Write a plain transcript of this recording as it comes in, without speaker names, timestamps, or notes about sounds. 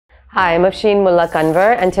Hi, I'm Afsheen Mulla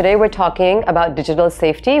Kanwar, and today we're talking about digital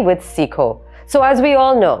safety with Seekho. So as we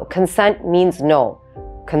all know, consent means no.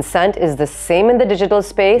 Consent is the same in the digital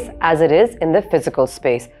space as it is in the physical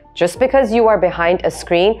space. Just because you are behind a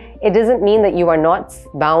screen, it doesn't mean that you are not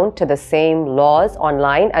bound to the same laws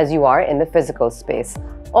online as you are in the physical space.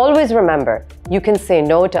 Always remember, you can say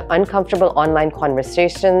no to uncomfortable online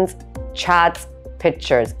conversations, chats,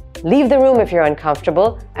 pictures. Leave the room if you're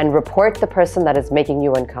uncomfortable and report the person that is making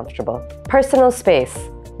you uncomfortable. Personal space.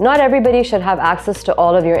 Not everybody should have access to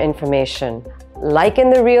all of your information. Like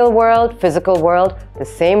in the real world, physical world, the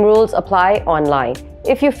same rules apply online.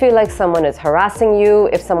 If you feel like someone is harassing you,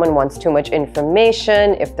 if someone wants too much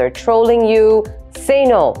information, if they're trolling you, say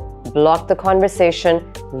no. Block the conversation,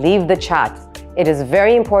 leave the chat. It is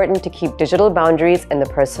very important to keep digital boundaries in the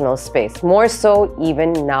personal space, more so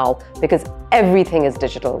even now, because everything is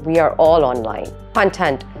digital. We are all online.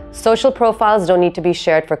 Content. Social profiles don't need to be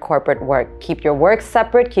shared for corporate work. Keep your work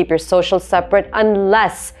separate, keep your social separate,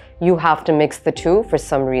 unless you have to mix the two for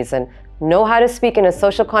some reason. Know how to speak in a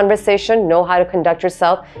social conversation, know how to conduct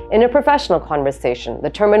yourself in a professional conversation.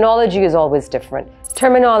 The terminology is always different.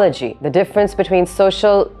 Terminology, the difference between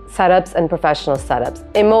social setups and professional setups.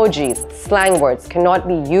 Emojis, slang words cannot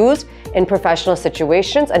be used in professional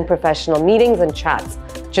situations and professional meetings and chats.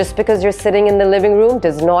 Just because you're sitting in the living room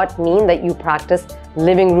does not mean that you practice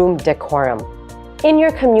living room decorum. In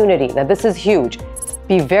your community, now this is huge,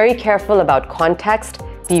 be very careful about context.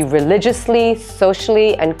 Be religiously,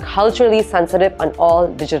 socially, and culturally sensitive on all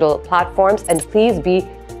digital platforms, and please be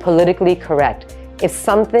politically correct. If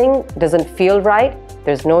something doesn't feel right,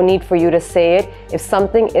 there's no need for you to say it. If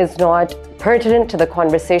something is not pertinent to the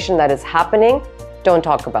conversation that is happening, don't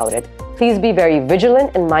talk about it. Please be very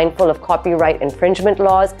vigilant and mindful of copyright infringement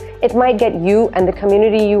laws. It might get you and the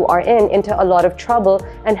community you are in into a lot of trouble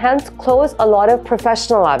and hence close a lot of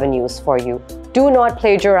professional avenues for you. Do not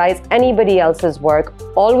plagiarize anybody else's work.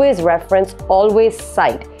 Always reference, always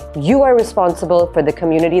cite. You are responsible for the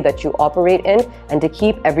community that you operate in and to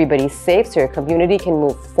keep everybody safe so your community can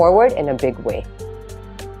move forward in a big way.